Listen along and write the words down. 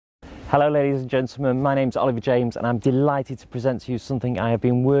Hello ladies and gentlemen, my name's Oliver James and I'm delighted to present to you something I have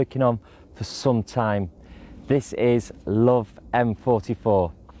been working on for some time. This is Love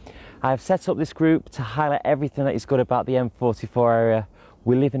M44. I have set up this group to highlight everything that is good about the M44 area.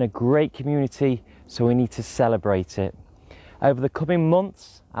 We live in a great community, so we need to celebrate it. Over the coming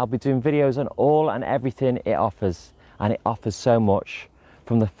months, I'll be doing videos on all and everything it offers, and it offers so much.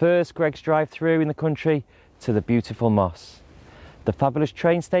 From the first Greggs drive-through in the country to the beautiful Moss. The fabulous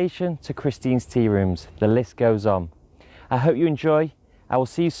train station to Christine's tea rooms, the list goes on. I hope you enjoy. I will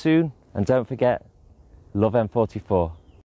see you soon, and don't forget, love M44.